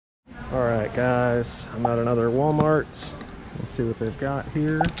All right, guys, I'm at another Walmart. Let's see what they've got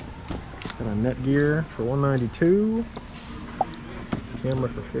here. Got a Netgear for $192. Camera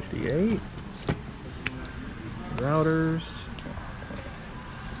for $58. Routers.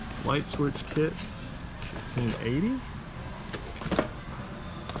 Light switch kits, $16.80.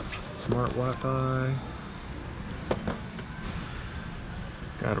 Smart Wi-Fi.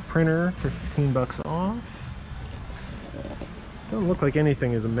 Got a printer for 15 bucks off. Doesn't look like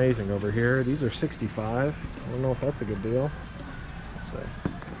anything is amazing over here. These are 65. I don't know if that's a good deal. Let's see.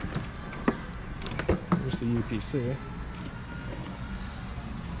 Here's the UPC.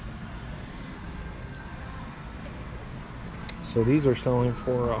 So these are selling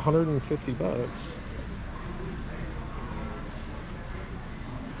for 150 bucks.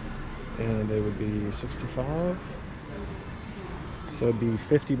 And they would be 65. So it'd be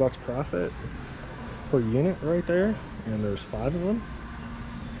 50 bucks profit per unit right there. And there's 5 of them.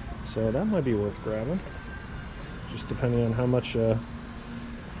 So that might be worth grabbing. Just depending on how much I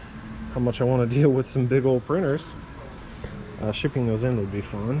want to deal with some big old printers. Shipping those in would be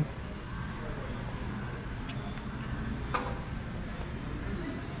fun.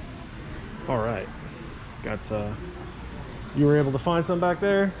 All right, got you were able to find some back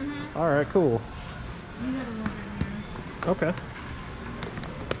there? Mm-hmm. All right, cool. You got a little bit here. Okay.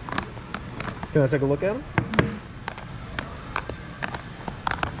 Can I take a look at them? Mm-hmm.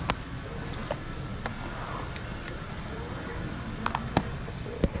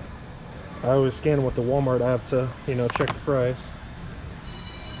 I always scan with the Walmart app to, you know, check the price.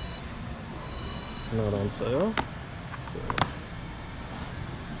 Not on sale. So.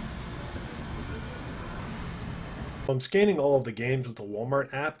 I'm scanning all of the games with the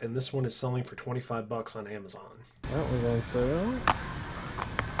Walmart app, and this one is selling for 25 bucks on Amazon. That one's on sale.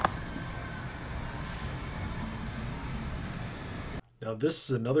 Now this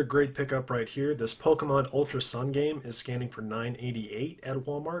is another great pickup right here. This Pokemon Ultra Sun game is scanning for $9.88 at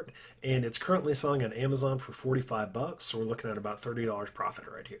Walmart, and it's currently selling on Amazon for 45 bucks, so we're looking at about $30 profit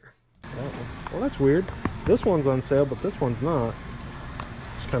right here. Well, that's weird. This one's on sale, but this one's not.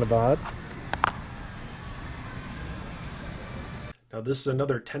 It's kind of odd. Now this is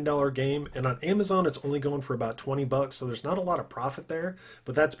another $10 game, and on Amazon it's only going for about 20 bucks, so there's not a lot of profit there,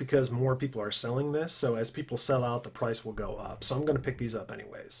 but that's because more people are selling this, so as people sell out, the price will go up. So I'm going to pick these up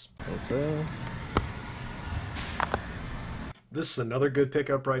anyways. This is another good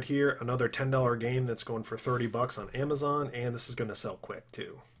pickup right here, another $10 game that's going for 30 bucks on Amazon, and this is going to sell quick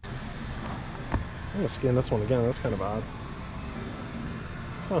too. I'm going to scan this one again. That's kind of odd.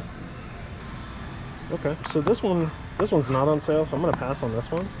 Huh. Okay, so this one's not on sale, so I'm going to pass on this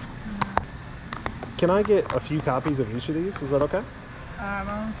one. Can I get a few copies of each of these? Is that okay?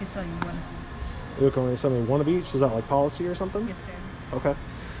 I can sell you one of each. You can only sell me one of each? Is that like policy or something? Yes, sir. Okay.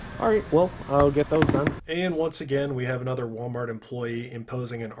 Alright, well, I'll get those done. And once again, we have another Walmart employee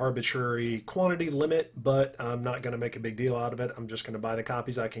imposing an arbitrary quantity limit, but I'm not going to make a big deal out of it. I'm just going to buy the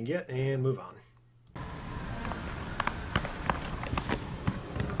copies I can get and move on.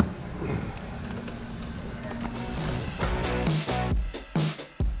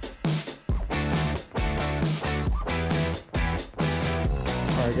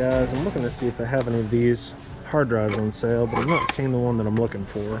 Alright guys, I'm looking to see if they have any of these hard drives on sale, but I'm not seeing the one that I'm looking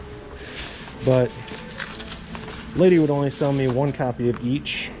for. But lady would only sell me one copy of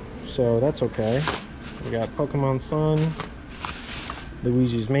each, so that's okay. We got Pokemon Sun,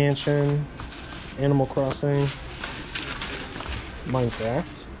 Luigi's Mansion, Animal Crossing, Minecraft.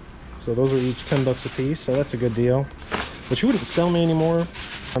 So those are each 10 bucks a piece, so that's a good deal. But she wouldn't sell me anymore.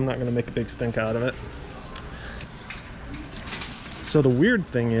 I'm not gonna make a big stink out of it. So the weird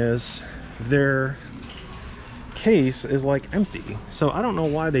thing is their case is like empty, so I don't know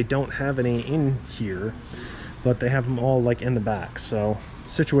why they don't have any in here, but they have them all like in the back. So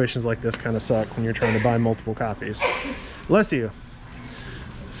situations like this kind of suck when you're trying to buy multiple copies. Bless you.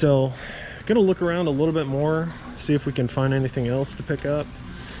 So gonna look around a little bit more, see if we can find anything else to pick up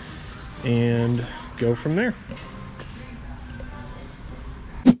and go from there.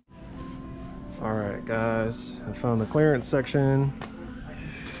 All right guys, I found the clearance section.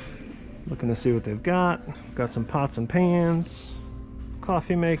 Looking to see what they've got. Got some pots and pans,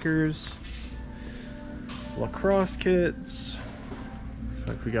 coffee makers, lacrosse kits. Looks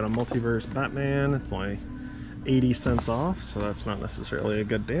like we got a Multiverse Batman. It's only 80 cents off, so that's not necessarily a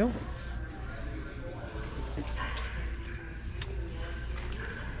good deal.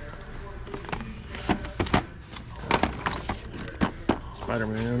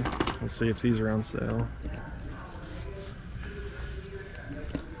 Spider-Man. Let's see if these are on sale.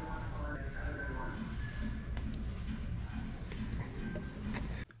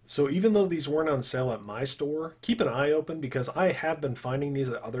 So even though these weren't on sale at my store, keep an eye open because I have been finding these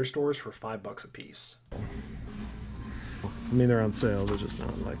at other stores for $5 a piece. I mean, they're on sale, they're just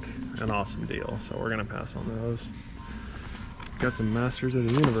not like an awesome deal, so we're gonna pass on those. Got some Masters of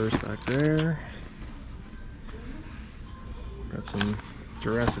the Universe back there. Got some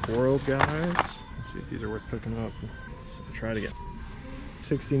Jurassic World guys. Let's see if these are worth picking up. So try to get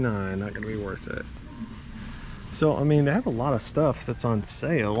 69, not gonna be worth it. So, I mean, they have a lot of stuff that's on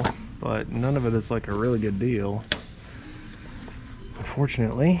sale, but none of it is like a really good deal.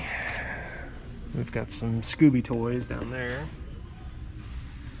 Unfortunately, we've got some Scooby toys down there.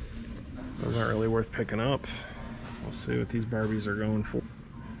 Those aren't really worth picking up. We'll see what these Barbies are going for.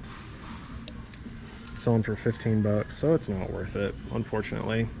 Selling for 15 bucks, so it's not worth it,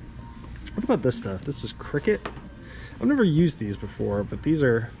 unfortunately. What about this stuff? This is Cricket. I've never used these before, but these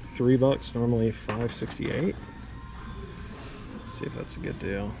are 3 bucks, normally $5.68. See if that's a good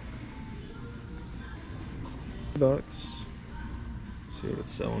deal. $2. See what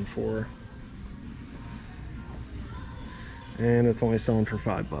it's selling for. And it's only selling for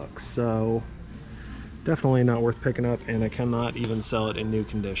 5 bucks, so definitely not worth picking up, and I cannot even sell it in new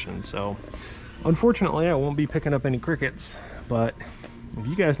condition. So unfortunately I won't be picking up any Crickets, but if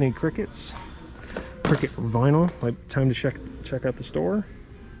you guys need Crickets, Cricket vinyl, like, time to check out the store.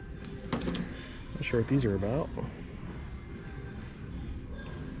 Not sure what these are about.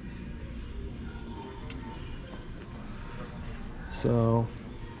 So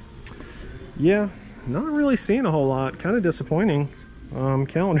yeah, not really seeing a whole lot. Kind of disappointing.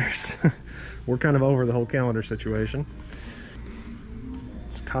 Calendars. We're kind of over the whole calendar situation.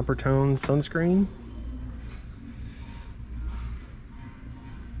 Copper tone sunscreen.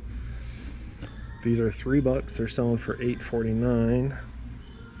 These are 3 bucks. They're selling for $8.49.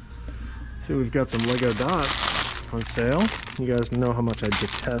 So we've got some Lego dots on sale. You guys know how much I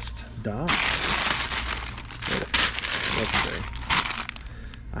detest dots. So let's see.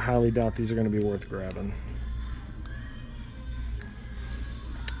 I highly doubt these are going to be worth grabbing.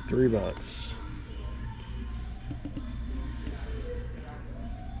 3 bucks.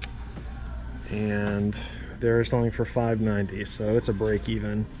 And they're selling for $5.90, so it's a break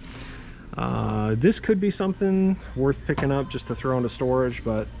even. This could be something worth picking up just to throw into storage,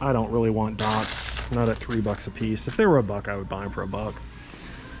 but I don't really want dots, not at 3 bucks a piece. If they were $1, I would buy them for $1.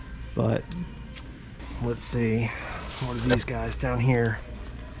 But let's see, what are these guys down here?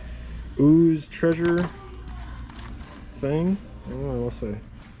 Ooze treasure thing. Oh, let's see.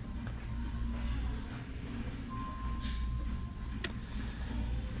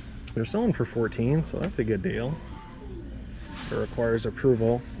 They're selling for 14, so that's a good deal. It requires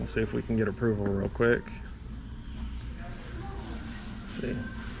approval. Let's see if we can get approval real quick. Let's see.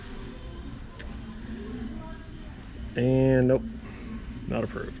 And nope, not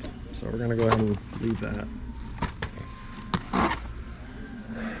approved. So we're gonna go ahead and leave that.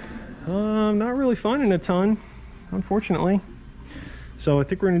 I'm not really finding a ton, unfortunately. So I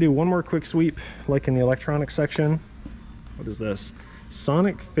think we're gonna do one more quick sweep, like in the electronics section. What is this?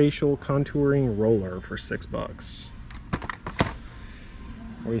 Sonic Facial Contouring Roller for 6 bucks.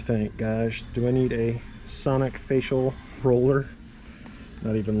 What do you think, guys? Do I need a Sonic Facial Roller?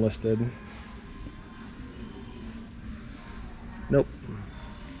 Not even listed. Nope.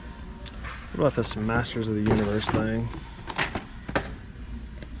 What about this Masters of the Universe thing?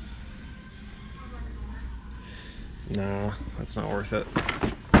 Nah, that's not worth it.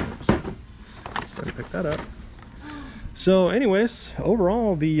 Just gotta pick that up. So anyways,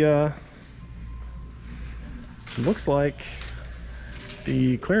 overall, the looks like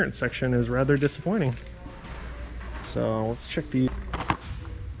the clearance section is rather disappointing. So let's check the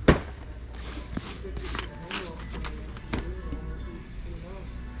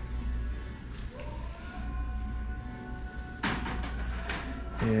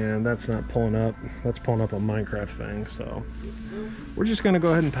and that's not pulling up. That's pulling up a Minecraft thing, so we're just gonna go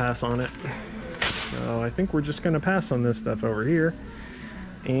ahead and pass on it. So I think we're just gonna pass on this stuff over here,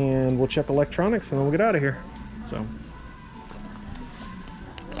 and we'll check electronics and then we'll get out of here. So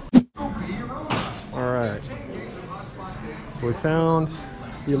all right, we found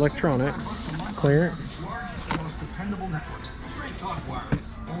the electronics clearance. Most dependable networks, straight talk wireless,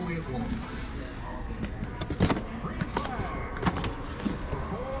 only at Walmart.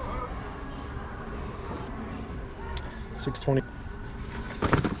 620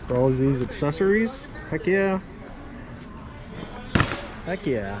 for all of these accessories. Heck yeah. Heck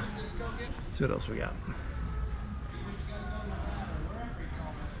yeah. Let's see what else we got.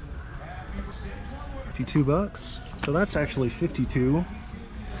 $52. So that's actually 52.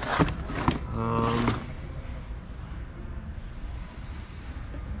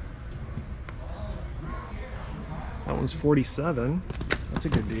 That one's 47. That's a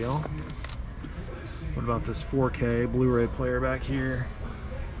good deal. What about this 4K Blu-ray player back here?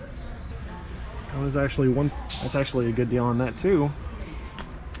 That was actually that's actually a good deal on that too.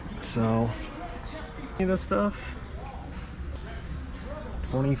 So, any of this stuff,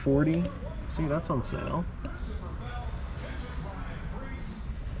 2040. See, that's on sale.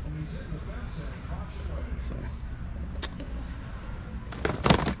 So,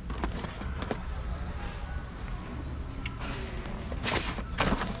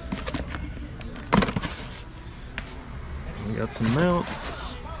 we got some mounts. I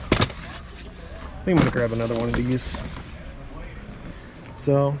think I'm gonna grab another one of these.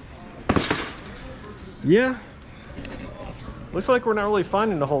 So, yeah, looks like we're not really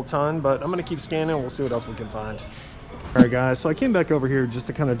finding a whole ton, but I'm gonna keep scanning. We'll see what else we can find. All right, guys, so I came back over here just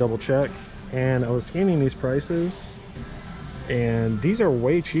to kind of double check, and I was scanning these prices, and these are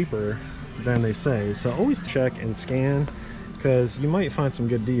way cheaper than they say. So always check and scan, because you might find some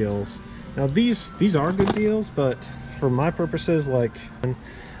good deals. Now these are good deals, but for my purposes, like,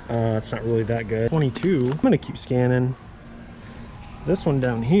 it's not really that good. 22. I'm gonna keep scanning. This one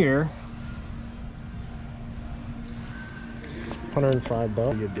down here, 105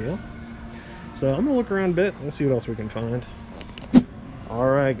 bucks. Good deal. So I'm gonna look around a bit and see what else we can find. All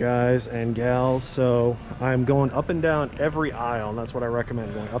right, guys and gals. So I'm going up and down every aisle, and that's what I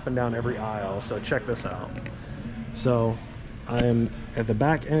recommend, going up and down every aisle. So check this out. So I am at the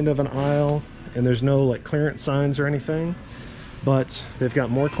back end of an aisle, and there's no like clearance signs or anything, but they've got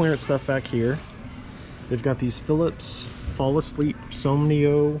more clearance stuff back here. They've got these Philips Fall Asleep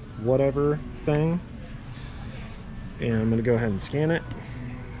Somnio whatever thing, and I'm gonna go ahead and scan it,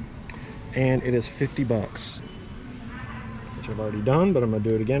 and it is 50 bucks, which I've already done, but I'm gonna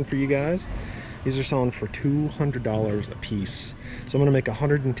do it again for you guys. These are selling for $200 a piece, so I'm gonna make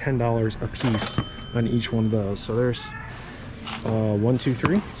 $110 a piece on each one of those. So there's 1, 2,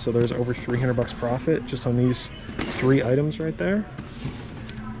 3, so there's over 300 bucks profit just on these 3 items right there.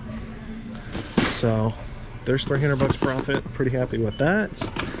 So there's 300 bucks profit. Pretty happy with that.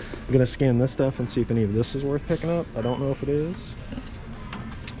 I'm gonna scan this stuff and see if any of this is worth picking up. I don't know if it is.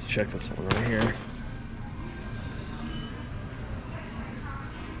 Let's check this one right here.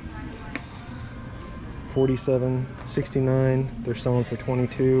 $47.69. They're selling for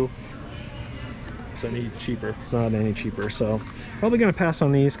 $22. It's any cheaper. It's not any cheaper. So probably gonna pass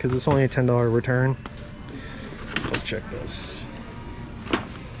on these because it's only a $10 return. Let's check this.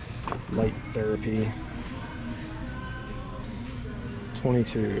 Light therapy.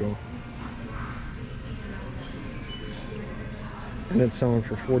 22, and it's selling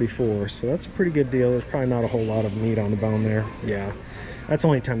for 44, so that's a pretty good deal. There's probably not a whole lot of meat on the bone there. Yeah, that's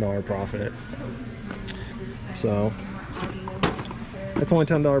only $10 profit. So that's only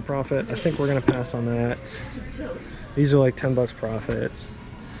 $10 profit. I think we're gonna pass on that. These are like 10 bucks profit.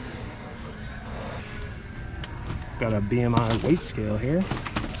 Got a BMI weight scale here.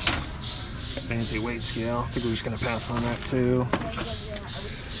 Fancy weight scale. I think we're just gonna pass on that too.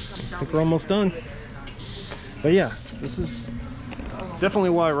 I think we're almost done. But yeah, this is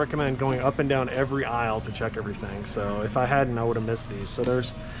definitely why I recommend going up and down every aisle to check everything. So if I hadn't, I would have missed these. So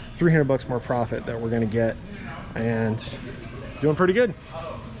there's 300 bucks more profit that we're gonna get, and doing pretty good.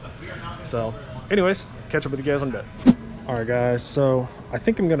 So anyways, catch up with you guys in a bit. All right, guys, so I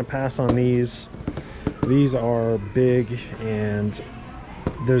think I'm gonna pass on these. These are big, and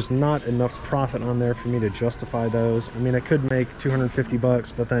there's not enough profit on there for me to justify those. I mean, I could make 250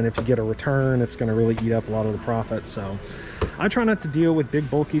 bucks, but then if you get a return, it's going to really eat up a lot of the profit. So I try not to deal with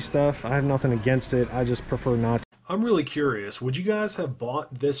big bulky stuff. I have nothing against it. I just prefer not to. I'm really curious, would you guys have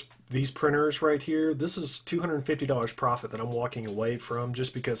bought these printers right here? This is $250 profit that I'm walking away from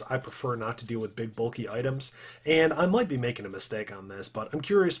just because I prefer not to deal with big bulky items. And I might be making a mistake on this, but I'm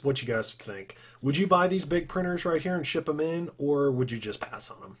curious what you guys think. Would you buy these big printers right here and ship them in, or would you just pass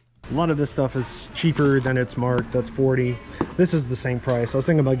on them? A lot of this stuff is cheaper than it's marked. That's 40. This is the same price. I was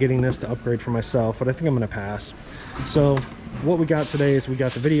thinking about getting this to upgrade for myself, but I think I'm going to pass. So what we got today is we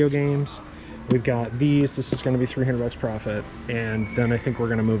got the video games. We've got these. This is going to be 300 bucks profit, and then I think we're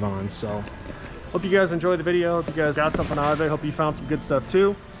going to move on. So hope you guys enjoyed the video. Hope you guys got something out of it. Hope you found some good stuff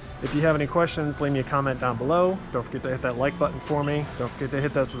too. If you have any questions, leave me a comment down below. Don't forget to hit that like button for me. Don't forget to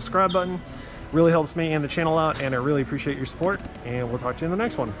hit that subscribe button. Really helps me and the channel out, and I really appreciate your support, and we'll talk to you in the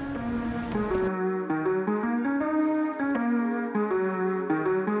next one.